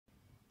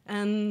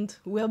And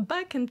we're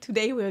back, and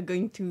today we're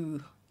going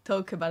to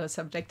talk about a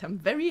subject I'm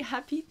very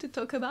happy to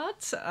talk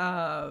about,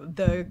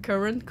 the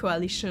current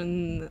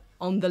coalition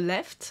on the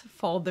left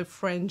for the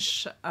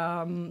French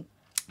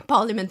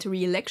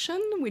parliamentary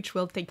election, which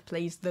will take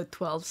place the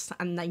 12th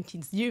and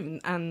 19th June.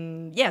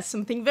 And yes,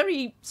 something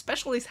very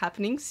special is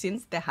happening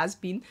since there has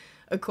been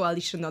a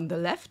coalition on the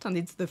left, and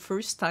it's the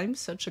first time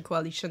such a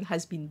coalition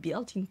has been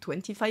built in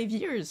 25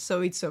 years.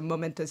 So it's a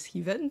momentous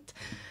event.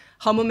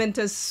 How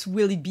momentous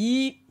will it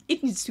be?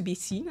 It needs to be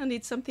seen, and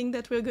it's something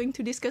that we're going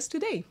to discuss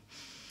today.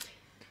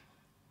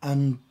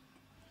 And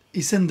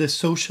isn't the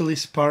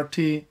Socialist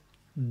Party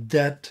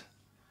that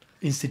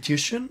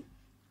institution?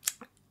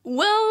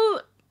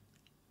 Well,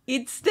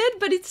 it's dead,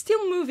 but it's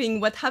still moving.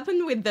 What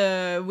happened with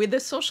the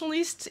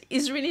Socialists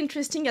is really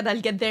interesting, and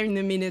I'll get there in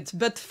a minute.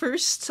 But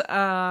first,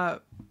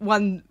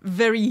 one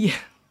very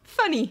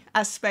funny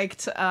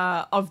aspect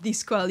of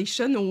this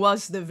coalition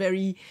was the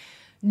very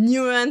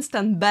nuanced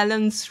and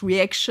balanced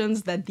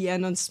reactions that the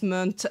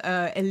announcement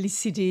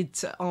elicited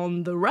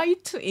on the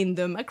right, in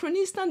the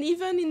Macronist, and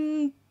even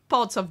in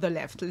parts of the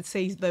left, let's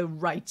say the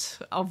right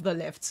of the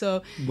left.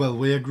 So, well,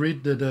 we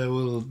agreed that I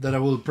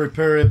will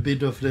prepare a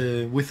bit of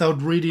the,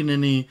 without reading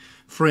any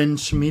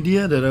French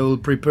media, that I will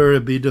prepare a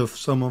bit of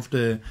some of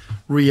the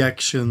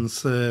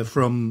reactions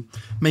from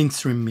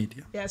mainstream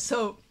media. Yeah,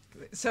 so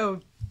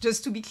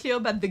just to be clear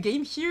about the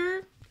game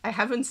here, I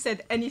haven't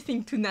said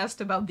anything to Nast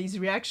about these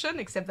reactions,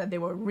 except that they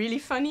were really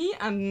funny,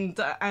 and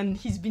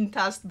he's been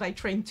tasked by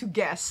trying to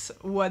guess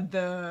what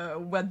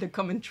the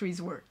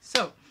commentaries were.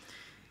 So,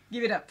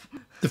 give it up.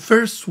 The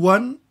first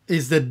one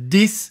is that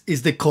this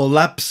is the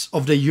collapse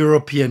of the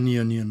European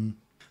Union.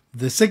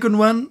 The second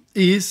one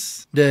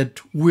is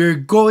that we're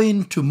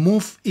going to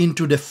move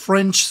into the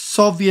French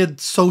Soviet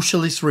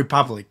Socialist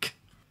Republic.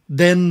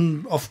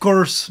 Then, of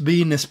course,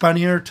 being a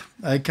Spaniard,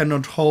 I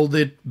cannot hold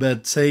it,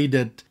 but say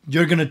that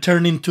you're going to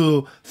turn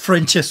into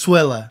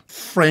Frenchezuela,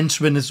 French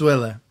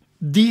Venezuela.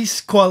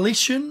 This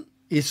coalition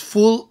is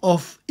full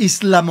of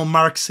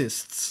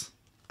Islamo-Marxists.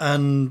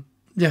 And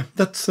yeah,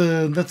 that's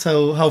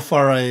how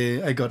far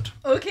I got.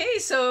 Okay,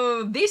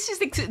 so this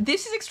is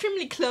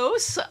extremely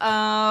close.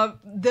 The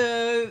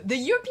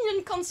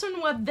European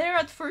concern was there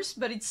at first,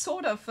 but it's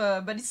sort of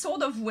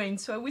waned.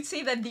 So I would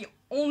say that the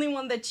only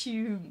one that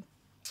you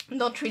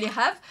don't really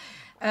have.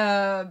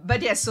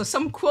 But yes, so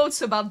some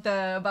quotes about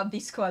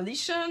this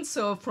coalition.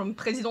 So from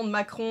President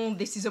Macron,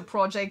 this is a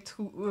project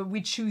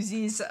which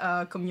chooses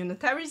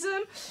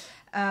communitarism.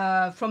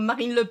 From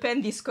Marine Le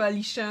Pen, this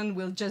coalition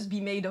will just be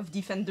made of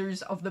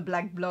defenders of the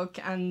Black Bloc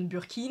and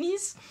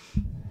Burkinis.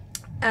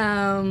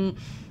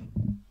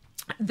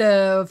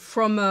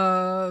 From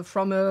a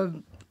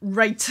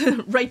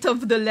right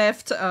of the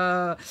left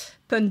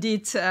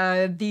pundit,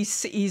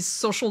 this is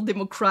Social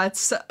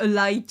Democrats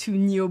allied to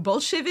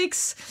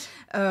neo-Bolsheviks.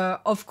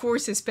 Of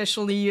course,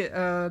 especially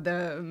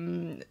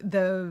the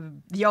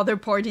other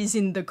parties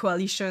in the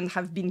coalition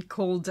have been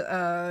called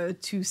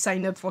to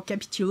sign up for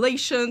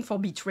capitulation, for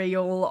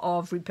betrayal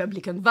of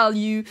Republican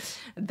value,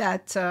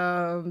 that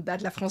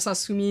La France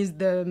Insoumise,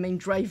 the main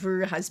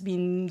driver, has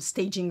been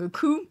staging a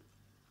coup.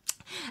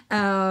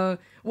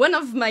 One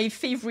of my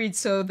favorites,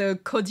 so the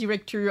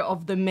co-director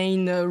of the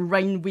main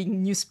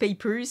right-wing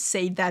newspapers,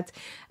 say that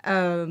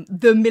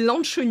the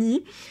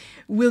Mélenchonie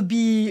will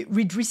be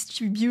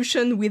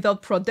redistribution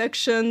without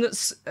production,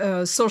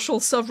 social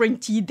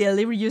sovereignty,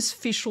 delirious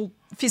fiscal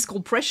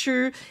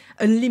pressure,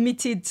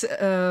 unlimited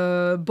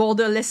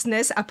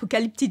borderlessness,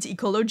 apocalyptic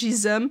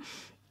ecologism,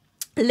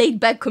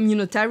 laid-back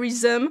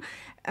communitarism.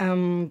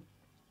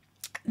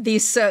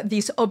 This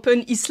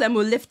open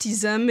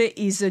Islamo-leftism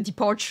is a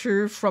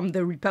departure from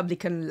the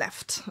Republican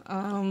left.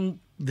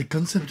 The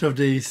concept of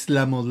the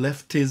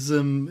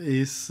Islamo-leftism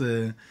is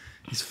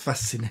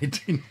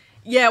fascinating.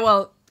 Yeah,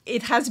 well,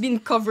 it has been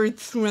covered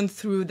through and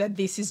through that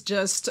this is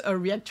just a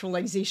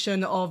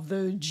reactualization of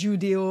the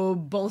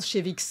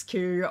Judeo-Bolshevik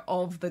scare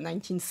of the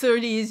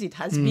 1930s. It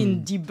has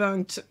been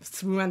debunked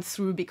through and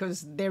through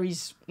because there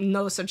is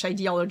no such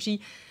ideology.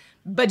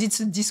 But it's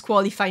a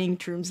disqualifying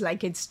terms,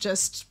 like it's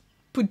just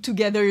put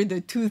together the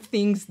two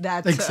things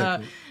that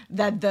exactly.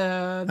 And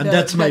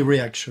that's my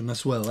reaction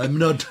as well. I'm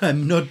not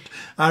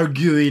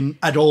arguing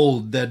at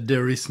all that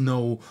there is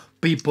no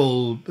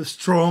people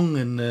strong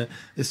and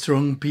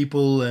strong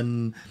people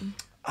and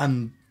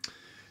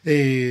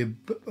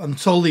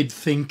solid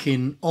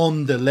thinking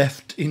on the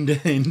left in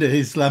the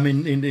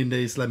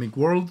Islamic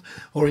world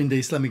or in the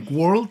Islamic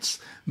worlds.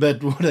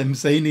 But what I'm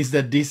saying is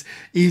that this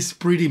is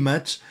pretty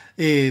much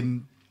a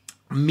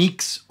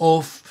mix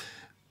of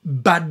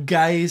bad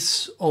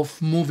guys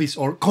of movies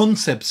or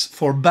concepts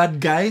for bad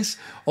guys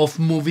of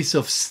movies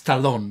of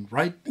Stallone,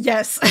 right?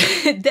 Yes,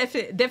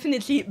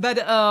 definitely.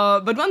 But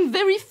one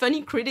very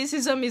funny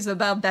criticism is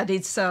about that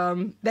it's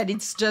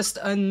just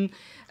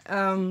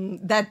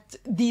that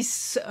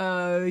this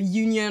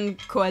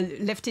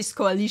leftist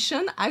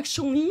coalition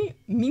actually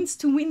means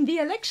to win the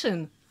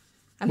election,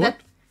 and what?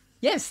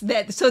 Yes,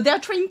 so they're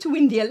trying to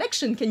win the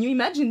election. Can you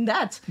imagine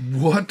that?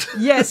 What?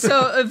 Yes,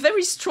 so a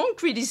very strong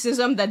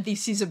criticism that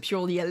this is a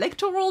purely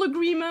electoral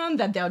agreement,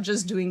 that they are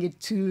just doing it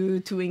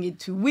to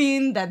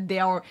win, that they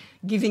are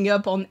giving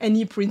up on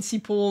any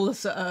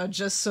principles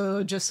just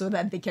so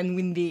that they can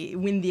win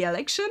the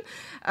election.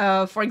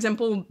 For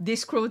example,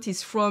 this quote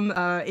is from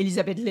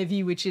Elisabeth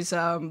Lévy, which is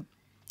a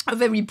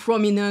very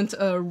prominent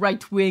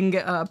right-wing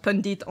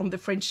pundit on the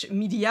French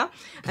media.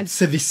 And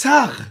c'est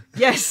bizarre.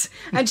 Yes,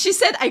 and she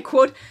said, I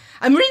quote,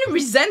 "I'm really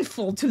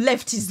resentful to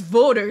leftist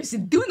voters who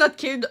do not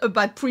care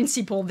about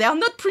principle. They are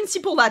not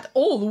principled at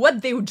all.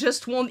 What they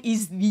just want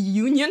is the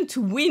union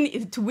to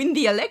win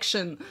the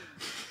election."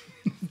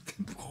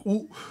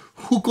 Who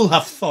could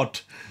have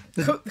thought?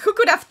 Who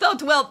could have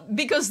thought? Well,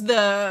 because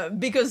the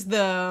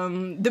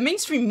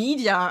mainstream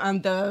media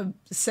and the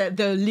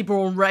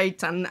liberal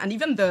right and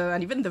even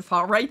the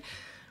far right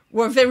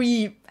were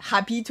very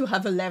happy to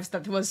have a left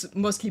that was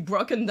mostly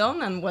broken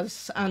down and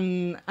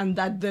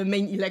that the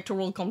main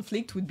electoral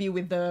conflict would be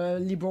with the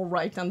liberal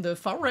right and the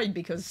far right,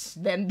 because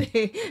then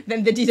they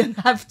didn't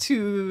have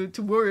to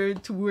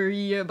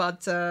worry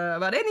about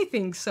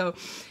anything. So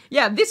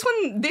yeah, this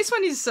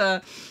one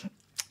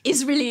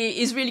is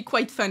really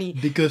quite funny.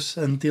 Because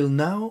until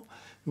now,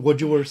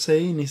 what you were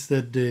saying is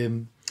that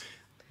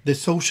the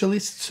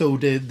socialists, so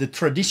the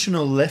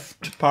traditional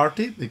left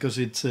party, because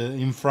it's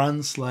in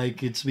France,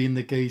 like it's been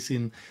the case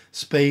in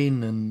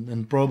Spain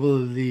and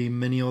probably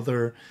many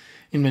other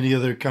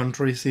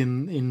countries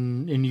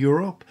in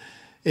Europe,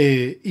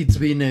 it's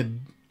been a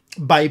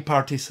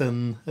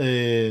bipartisan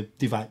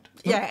divide.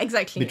 Yeah,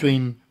 exactly.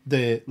 Between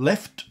the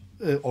left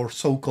or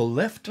so-called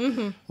left,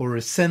 or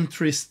a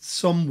centrist,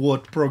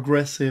 somewhat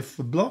progressive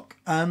bloc,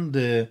 and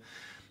the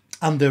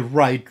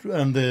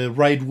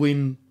right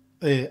wing,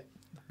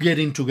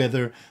 getting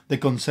together the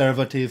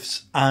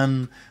conservatives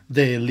and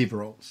the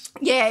liberals.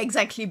 Yeah,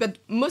 exactly. But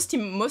most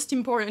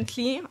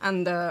importantly,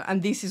 and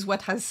this is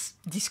what has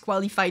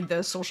disqualified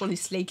the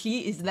socialists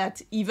lately, is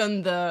that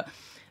even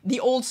the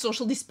old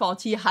Socialist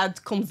Party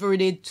had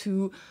converted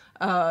to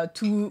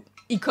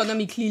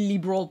economically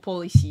liberal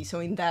policy.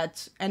 So in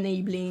that,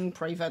 enabling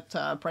private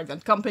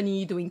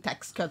company, doing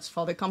tax cuts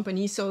for the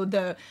company. So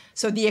the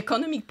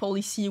economic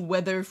policy,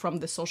 whether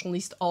from the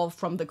socialist or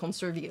from the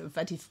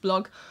conservative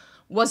bloc,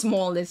 was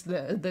more or less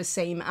the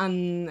same.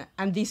 And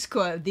this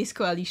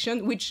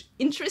coalition, which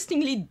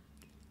interestingly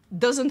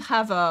doesn't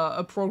have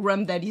a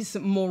program that is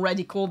more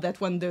radical than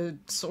one the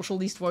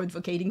socialists were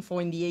advocating for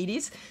in the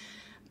 80s,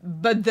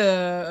 but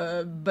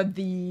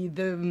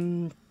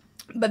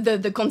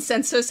the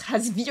consensus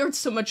has veered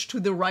so much to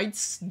the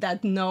right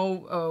that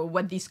now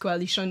what this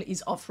coalition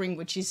is offering,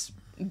 which is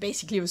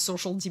basically a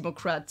social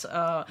democrat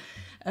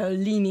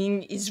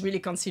leaning, is really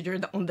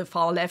considered on the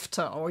far left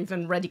or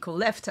even radical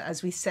left,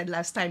 as we said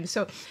last time.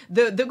 So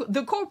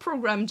the core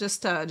program,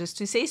 just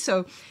to say,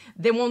 so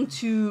they want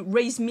to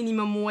raise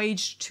minimum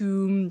wage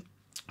to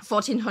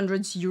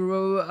 1,400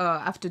 euro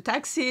after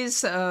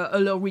taxes,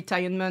 allow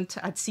retirement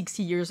at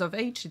 60 years of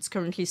age. It's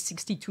currently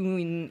 62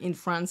 in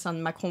France,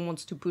 and Macron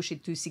wants to push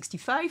it to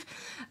 65.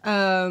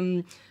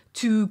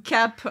 To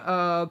cap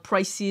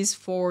prices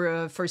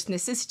for first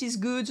necessities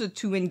goods,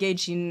 to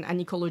engage in an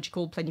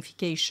ecological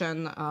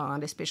planification,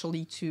 and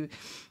especially to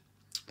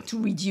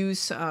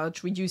reduce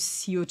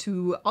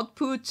CO2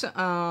 output,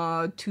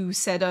 to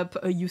set up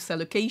a youth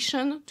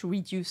allocation, to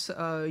reduce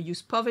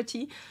youth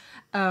poverty,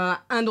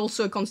 and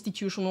also a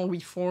constitutional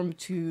reform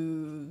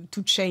to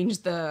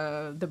change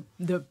the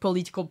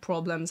political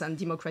problems and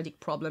democratic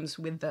problems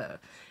with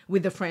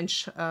the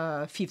French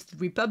Fifth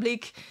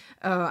Republic,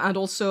 and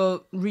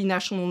also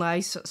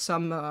renationalize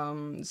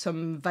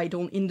some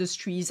vital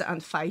industries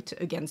and fight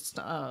against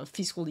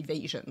fiscal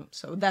evasion.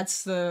 So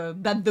that's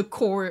the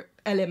core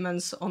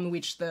elements on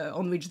which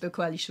the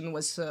coalition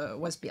was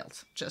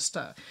built. Just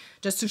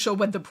to show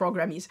what the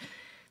program is.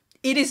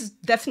 It is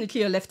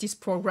definitely a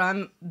leftist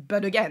program,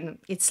 but again,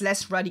 it's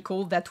less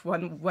radical than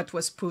what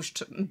was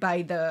pushed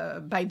by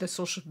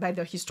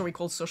the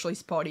historical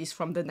socialist parties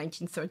from the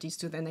 1930s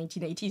to the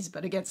 1980s.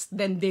 But again,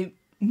 then they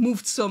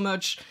moved so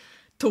much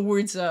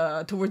towards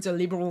a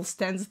liberal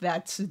stance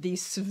that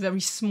this very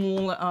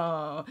small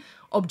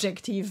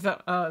objective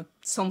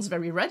sounds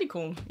very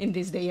radical in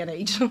this day and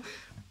age.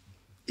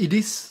 It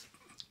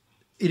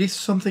is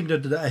something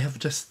that I have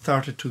just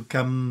started to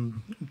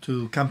come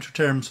to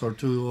terms or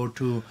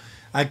to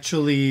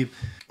actually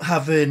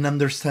have an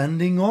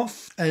understanding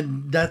of,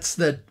 and that's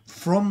that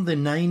from the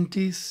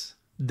 90s,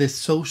 the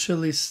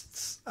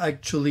socialists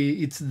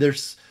actually,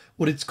 there's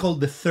what it's called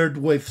the third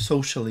wave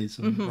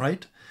socialism,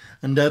 right?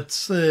 And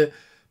that's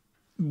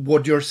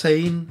what you're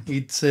saying.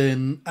 It's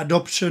an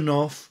adoption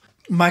of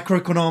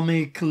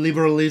macroeconomic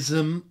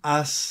liberalism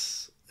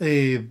as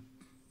a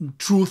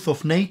truth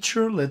of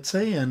nature, let's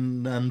say,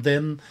 and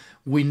then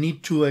we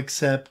need to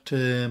accept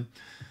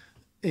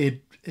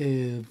it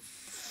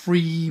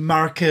free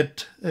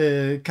market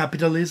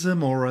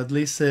capitalism, or at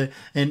least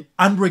an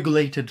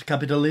unregulated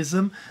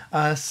capitalism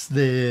as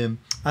the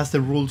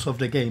rules of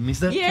the game. Is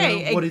that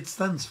what it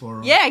stands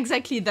for? Yeah,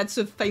 exactly. That's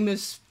a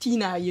famous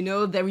TINA, you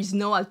know, there is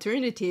no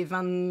alternative.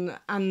 And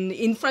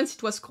in France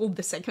it was called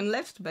the second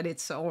left, but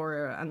it's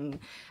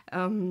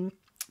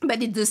but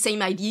it's the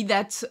same idea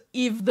that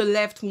if the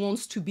left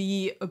wants to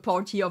be a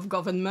party of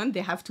government,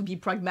 they have to be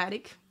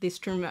pragmatic. This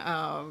term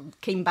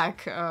came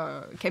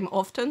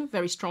often,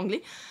 very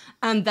strongly,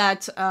 and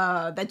that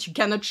you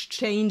cannot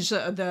change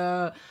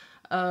the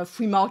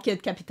free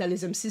market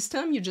capitalism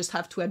system. You just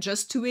have to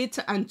adjust to it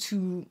and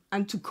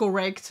to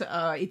correct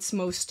its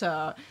most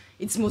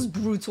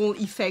brutal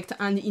effect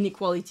and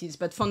inequalities.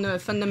 But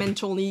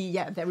fundamentally,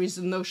 yeah, there is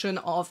a notion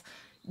of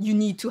you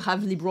need to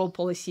have liberal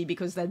policy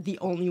because that's the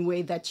only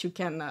way that you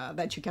can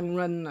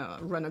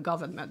run a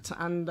government.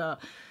 And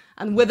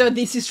whether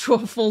this is true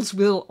or false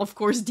will, of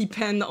course,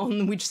 depend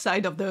on which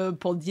side of the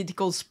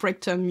political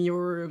spectrum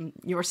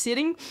you're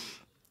sitting.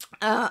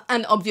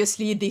 And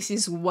obviously, this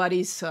is what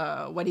is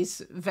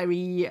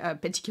very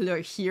particular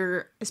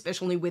here,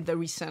 especially with the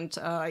recent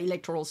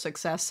electoral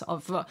success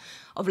of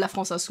La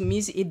France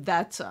Insoumise, is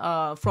that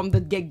from the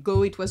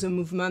get-go, it was a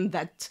movement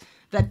that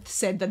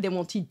said that they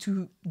wanted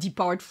to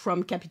depart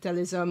from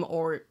capitalism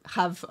or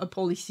have a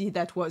policy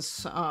that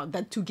was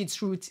that took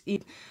its roots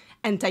in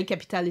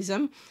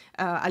anti-capitalism.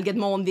 I'll get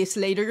more on this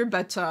later,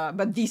 but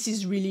this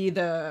is really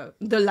the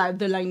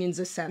line in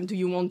the sand. Do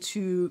you want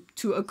to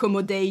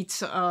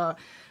accommodate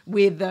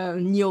with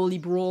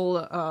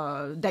neoliberal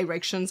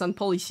directions and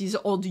policies,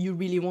 or do you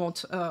really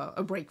want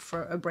a break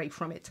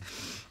from it?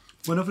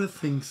 One of the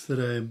things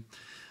that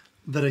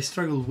I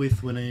struggle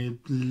with when I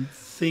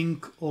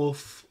think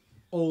of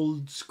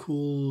old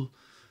school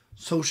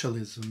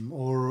socialism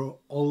or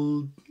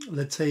old,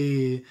 let's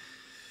say,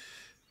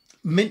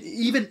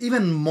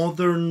 even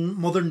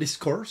modern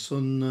discourse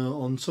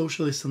on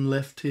socialist and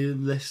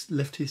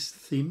leftist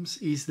themes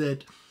is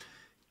that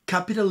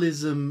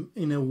capitalism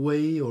in a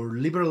way, or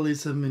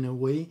liberalism in a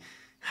way,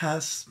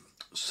 has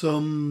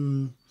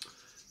some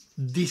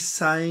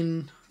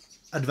design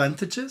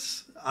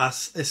advantages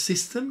as a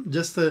system,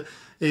 just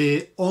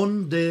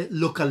on the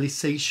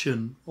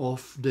localization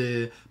of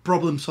the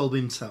problem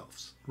solving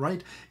selves,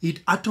 right?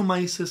 It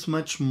atomizes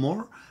much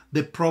more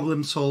the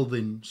problem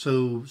solving.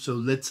 So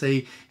let's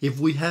say if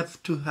we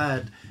have to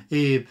have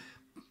a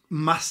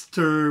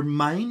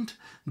mastermind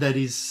that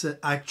is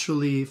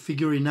actually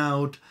figuring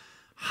out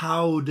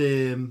how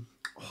the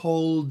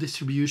whole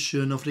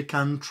distribution of the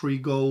country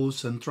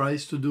goes and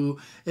tries to do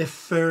a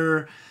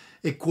fair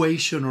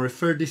equation or a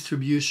fair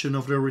distribution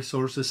of the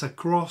resources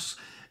across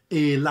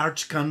a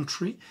large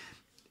country,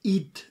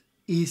 it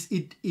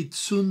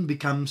soon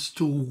becomes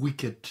too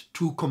wicked,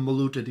 too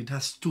convoluted. It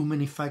has too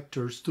many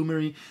factors, too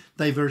many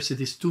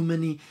diversities, too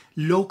many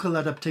local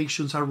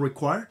adaptations are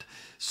required.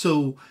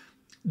 So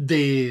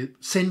the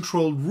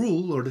central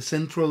rule or the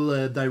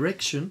central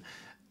direction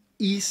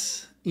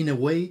is, in a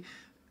way,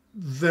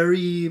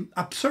 very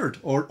absurd,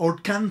 or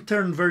can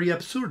turn very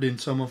absurd in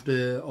some of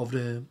the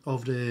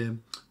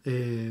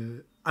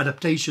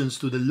adaptations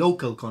to the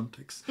local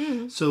context.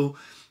 Mm-hmm. So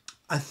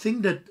I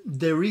think that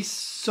there is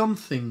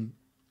something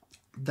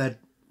that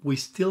we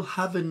still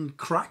haven't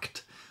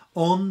cracked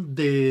on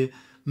the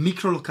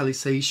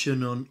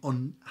micro-localization,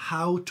 on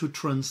how to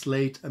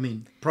translate. I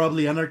mean,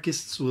 probably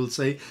anarchists will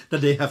say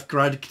that they have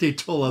cracked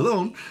it all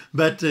alone,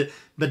 but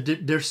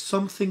there's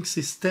something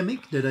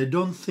systemic that I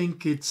don't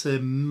think it's a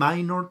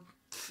minor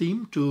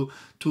theme to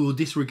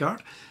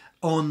disregard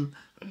on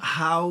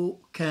how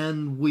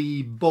can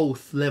we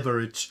both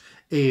leverage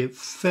a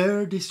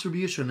fair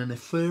distribution and a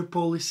fair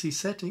policy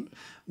setting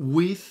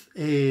with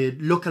a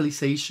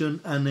localization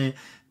and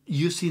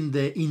using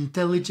the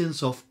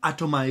intelligence of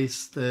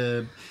atomized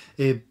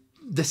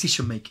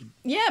decision making.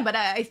 Yeah, but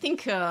I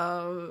think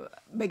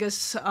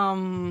because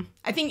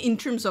I think in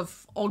terms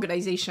of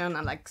organization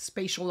and like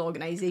spatial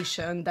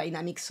organization,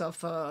 dynamics of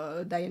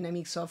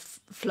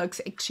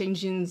flux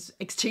exchanges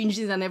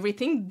and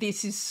everything,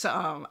 this is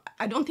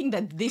I don't think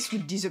that this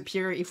would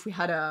disappear if we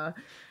had a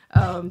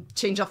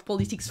change of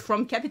politics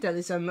from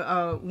capitalism.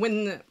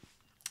 When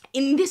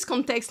in this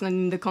context and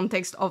in the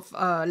context of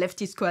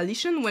leftist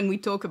coalition, when we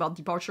talk about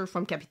departure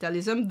from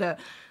capitalism,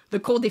 the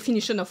core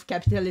definition of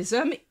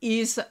capitalism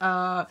is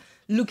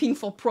looking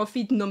for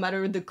profit no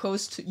matter the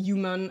cost,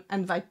 human,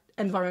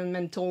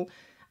 environmental,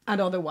 and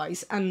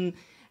otherwise. And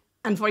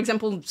for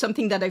example,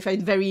 something that I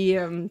find very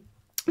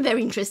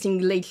interesting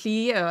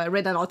lately, I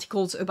read an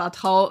article about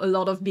how a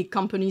lot of big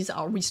companies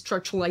are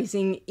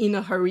restructuralizing in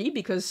a hurry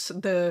because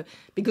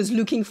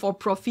looking for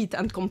profit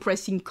and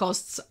compressing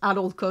costs at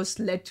all costs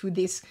led to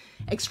this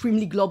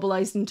extremely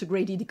globalized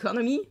integrated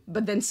economy.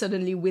 But then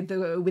suddenly with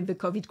the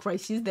COVID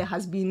crisis, there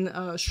has been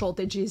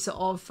shortages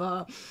of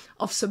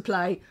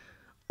supply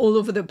all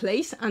over the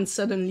place, and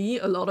suddenly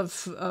a lot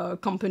of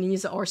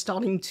companies are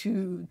starting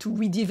to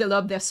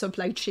redevelop their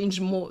supply chains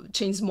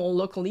more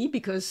locally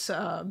because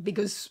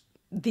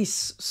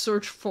this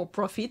search for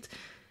profit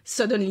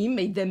suddenly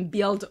made them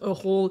build a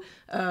whole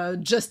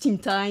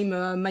just-in-time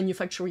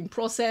manufacturing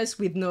process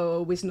with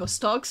no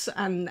stocks,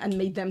 and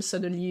made them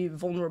suddenly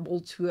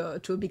vulnerable to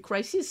a big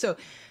crisis. So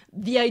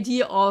the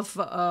idea of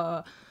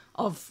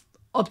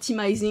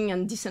optimizing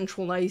and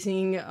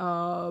decentralizing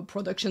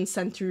production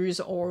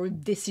centers or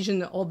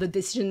the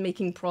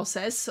decision-making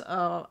process,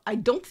 I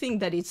don't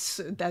think that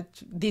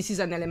this is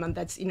an element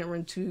that's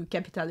inherent to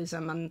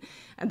capitalism, and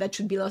that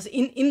should be lost.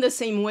 In the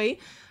same way,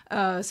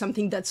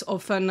 something that's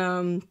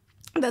often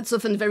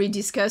very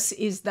discussed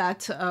is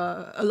that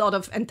a lot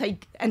of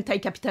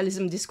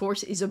anti-capitalism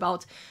discourse is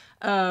about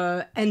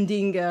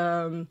ending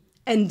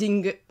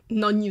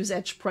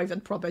non-usage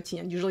private property,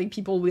 and usually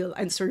people will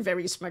answer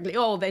very smugly,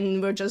 "Oh, then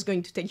we're just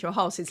going to take your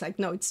house." It's like,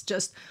 no, it's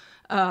just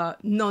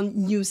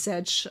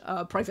non-usage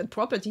private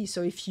property.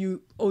 So if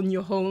you own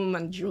your home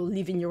and you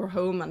live in your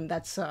home and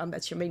that's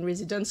your main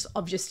residence,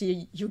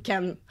 obviously you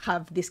can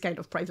have this kind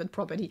of private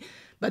property.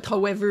 But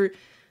however,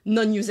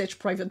 non-usage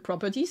private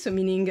property, so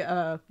meaning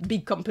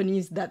big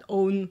companies that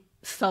own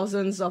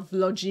thousands of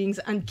lodgings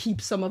and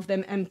keep some of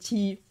them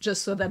empty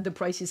just so that the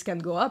prices can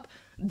go up,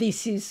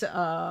 this is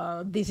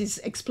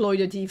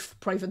exploitative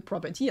private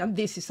property, and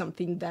this is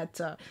something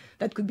that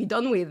could be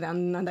done with.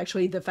 And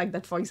actually, the fact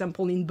that, for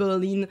example, in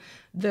Berlin,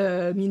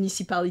 the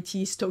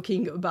municipality is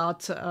talking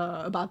about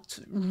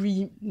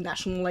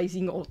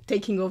renationalizing or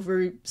taking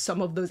over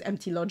some of those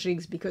empty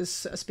lodgings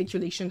because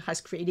speculation has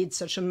created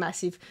such a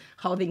massive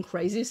housing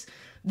crisis.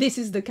 This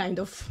is the kind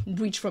of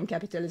breach from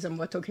capitalism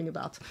we're talking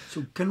about.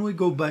 So, can we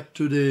go back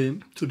to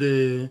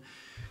the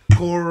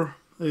core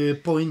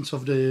points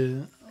of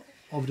the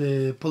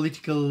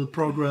political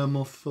program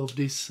of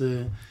this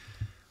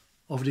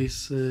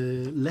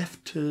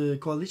left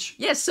coalition?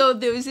 Yes, so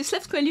this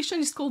left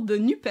coalition is called the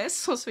NUPES,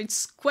 so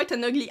it's quite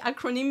an ugly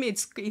acronym.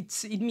 It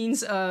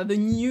means the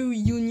New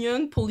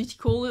Union,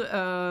 Political,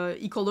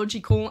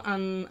 Ecological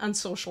and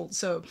Social.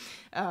 So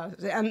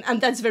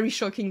and that's very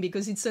shocking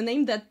because it's a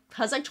name that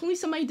has actually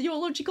some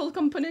ideological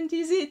component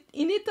in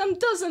it and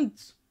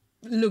doesn't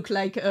look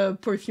like a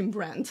perfume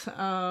brand.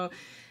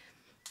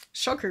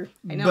 Shocker,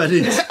 I know. But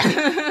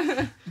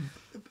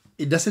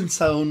it doesn't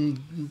sound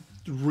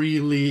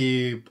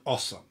really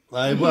awesome.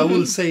 I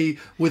will say,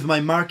 with my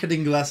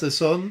marketing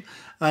glasses on,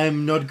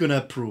 I'm not gonna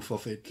approve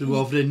of it,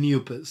 of the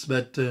NUPES.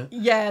 But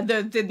yeah,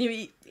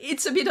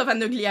 it's a bit of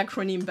an ugly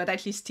acronym, but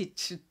at least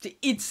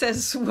it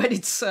says what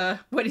it's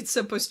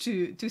supposed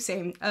to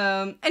say.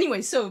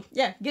 Anyway, so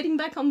yeah, getting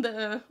back on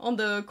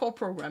the core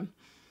program.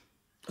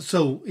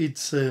 So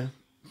it's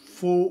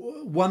for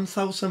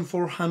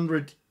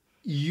 1,400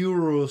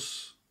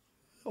 euros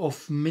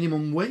of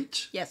minimum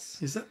wage.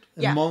 Yes. Is that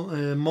Yeah.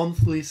 a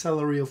monthly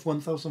salary of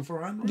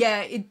 1,400?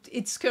 Yeah,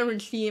 it's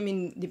currently, I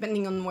mean,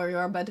 depending on where you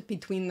are, but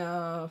between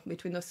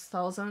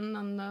 1,000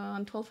 and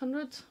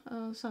 1,200,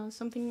 so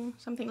something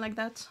like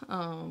that.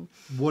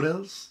 What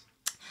else?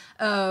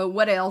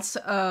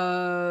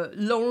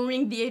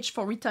 Lowering the age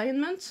for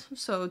retirement,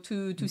 so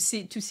to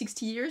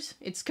 60 years.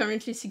 It's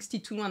currently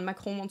 62, and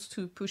Macron wants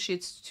to push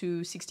it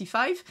to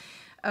 65.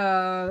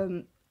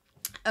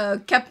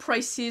 Cap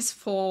prices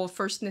for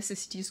first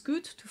necessities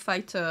goods to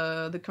fight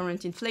the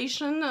current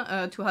inflation,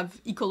 to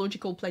have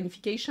ecological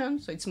planification,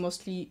 so it's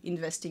mostly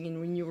investing in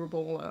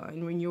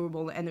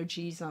renewable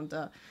energies and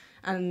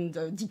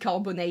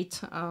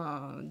decarbonate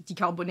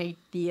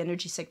the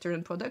energy sector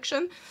and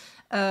production.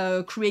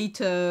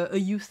 Create a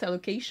youth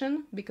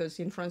allocation, because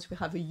in France we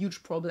have a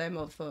huge problem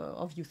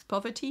of youth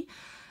poverty.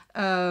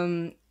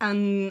 And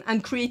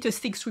create a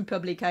sixth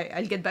republic.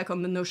 I'll get back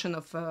on the notion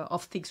of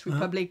sixth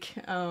republic,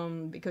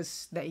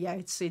 because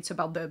it's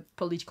about the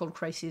political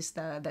crisis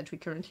that we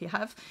currently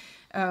have,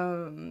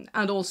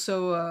 and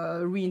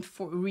also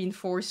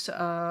reinforce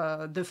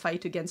the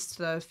fight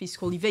against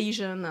fiscal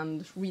evasion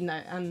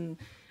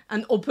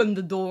and open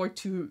the door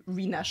to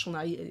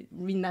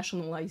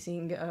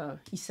renationalizing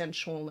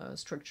essential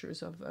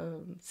structures of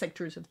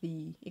sectors of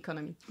the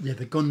economy. Yeah,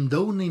 the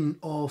condoning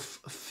of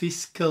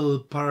fiscal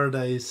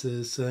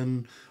paradises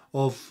and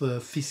of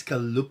fiscal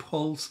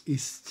loopholes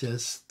is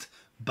just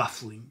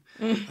baffling.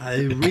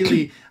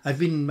 I've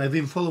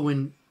been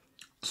following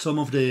some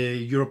of the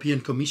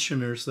European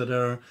commissioners that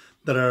are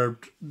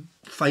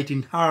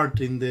fighting hard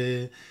in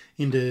the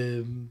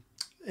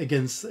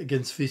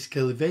against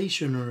fiscal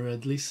evasion, or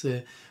at least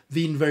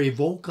being very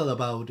vocal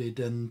about it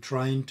and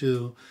trying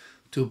to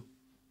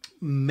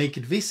make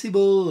it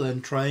visible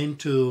and trying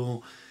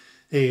to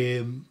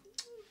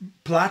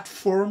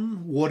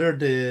platform what are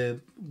the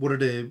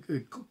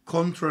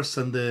contrasts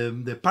and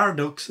the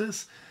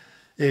paradoxes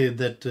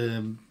that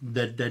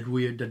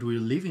we're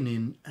living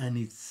in, and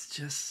it's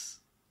just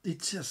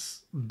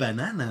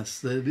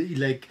bananas.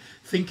 Like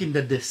thinking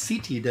that the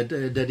city,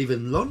 that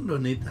even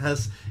London, it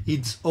has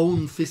its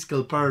own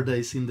fiscal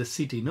paradise in the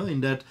city, no,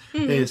 in that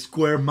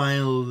square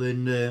mile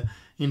in the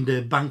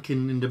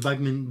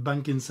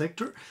banking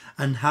sector,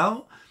 and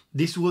how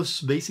this was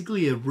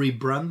basically a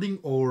rebranding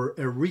or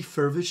a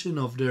refurbishing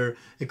of their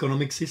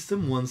economic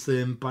system once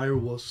the empire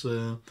was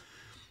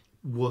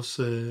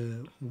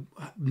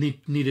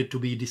needed to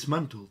be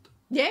dismantled.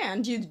 Yeah,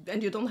 and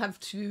you don't have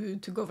to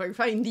go very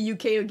far. In the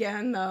UK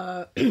again,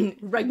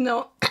 right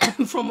now,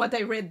 from what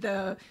I read,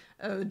 the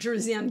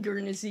Jersey and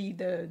Guernsey,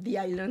 the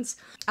islands,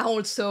 are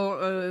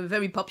also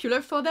very popular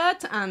for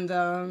that. And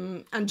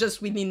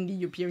just within the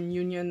European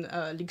Union,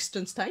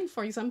 Liechtenstein,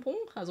 for example,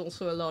 has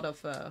also a lot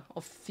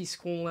of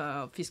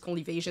fiscal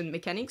evasion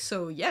mechanics.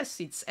 So yes,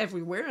 it's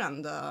everywhere,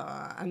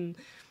 and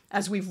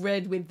as we've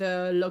read with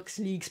the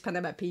LuxLeaks,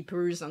 Panama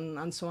Papers,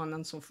 and so on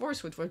and so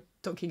forth, what we're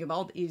talking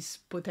about is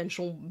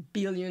potential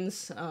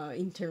billions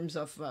in terms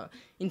of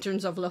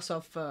loss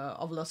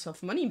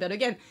of money. But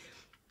again,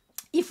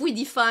 if we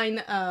define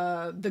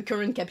the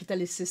current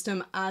capitalist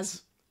system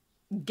as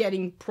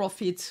getting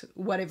profit,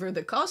 whatever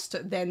the cost,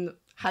 then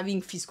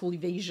having fiscal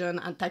evasion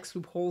and tax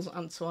loopholes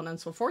and so on and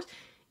so forth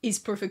is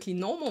perfectly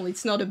normal.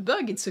 It's not a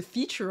bug; it's a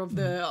feature of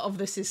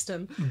the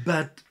system.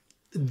 But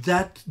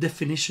that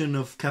definition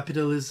of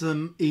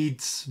capitalism,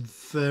 it's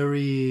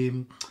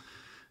very,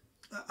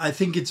 I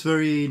think it's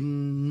very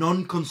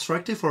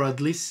non-constructive, or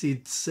at least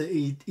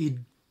it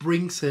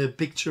brings a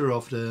picture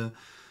of a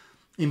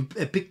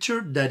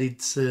picture that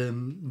it's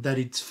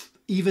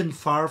even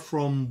far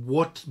from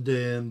what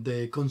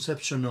the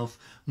conception of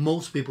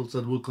most people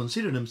that will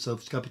consider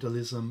themselves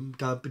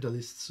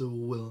capitalists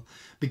will,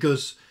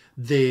 because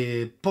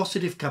the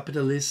positive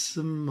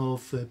capitalism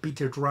of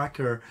Peter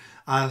Drucker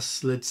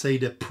as, let's say,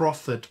 the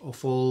prophet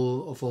of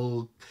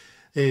all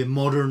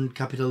modern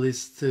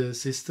capitalist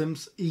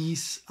systems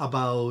is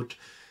about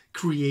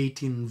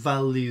creating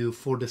value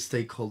for the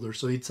stakeholders.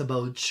 So it's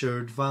about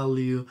shared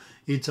value.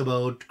 It's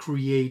about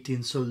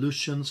creating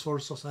solutions for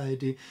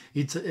society.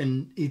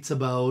 It's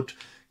about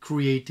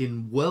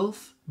creating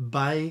wealth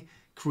by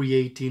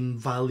creating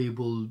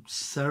valuable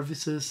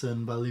services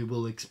and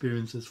valuable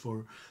experiences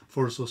for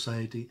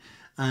society.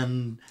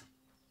 And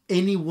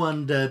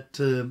anyone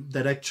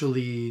that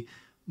actually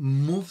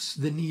moves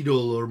the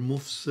needle or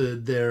moves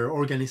their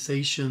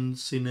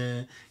organizations in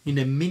a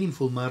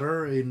meaningful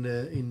manner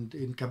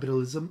in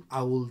capitalism,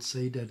 I will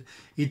say that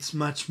it's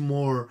much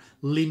more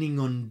leaning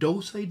on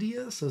those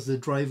ideas as the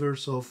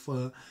drivers of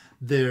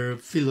their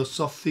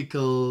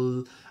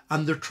philosophical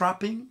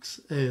undertrappings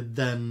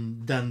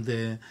than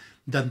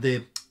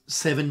the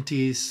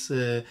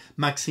 70s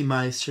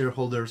maximize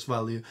shareholders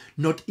value.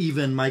 Not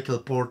even Michael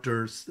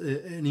Porter's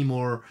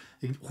anymore,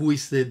 who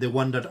is the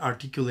one that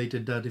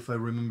articulated that, if I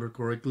remember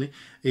correctly,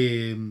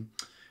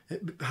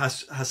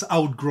 has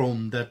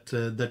outgrown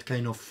that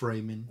kind of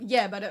framing.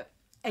 Yeah, but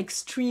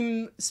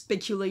extreme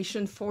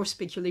speculation for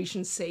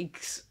speculation's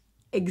sakes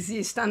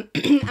exist, and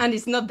and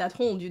it's not that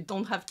old. You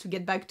don't have to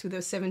get back to the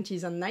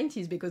 70s and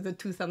 90s, because the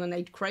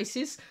 2008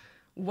 crisis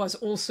was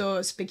also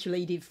a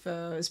speculative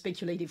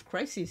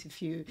crisis. If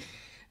you,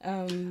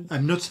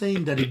 I'm not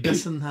saying that it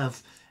doesn't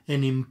have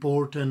an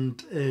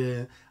important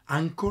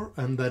anchor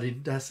and that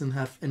it doesn't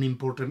have an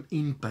important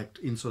impact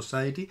in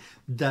society.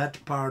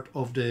 That part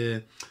of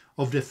that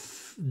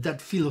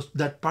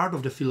part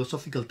of the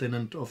philosophical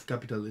tenet of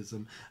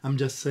capitalism. I'm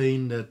just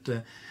saying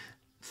that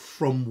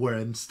from where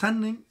I'm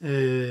standing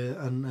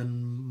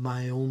and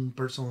my own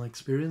personal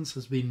experience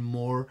has been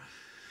more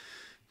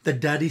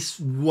that is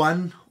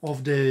one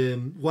of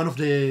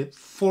the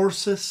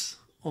forces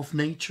of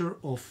nature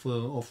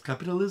of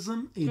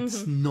capitalism.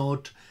 It's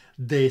not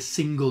the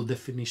single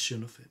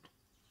definition of it.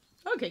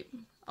 Okay,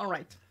 all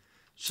right.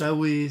 Shall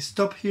we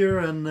stop here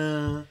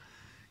and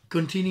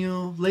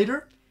continue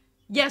later?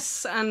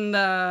 Yes, and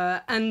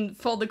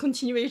for the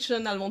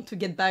continuation, I want to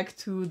get back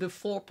to the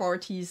four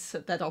parties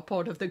that are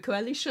part of the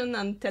coalition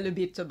and tell a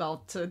bit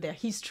about their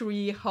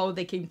history, how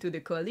they came to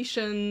the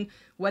coalition,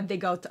 what they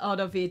got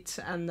out of it,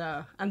 and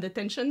the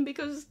tension,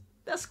 because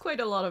there's quite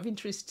a lot of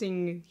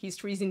interesting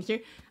histories in here.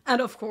 And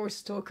of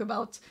course, talk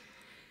about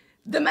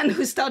the man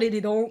who started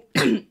it all,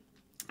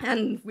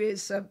 and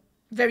with a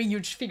very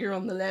huge figure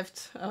on the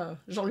left,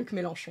 Jean-Luc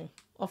Mélenchon,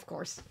 of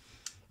course.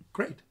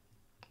 Great.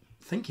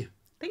 Thank you.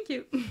 Thank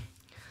you.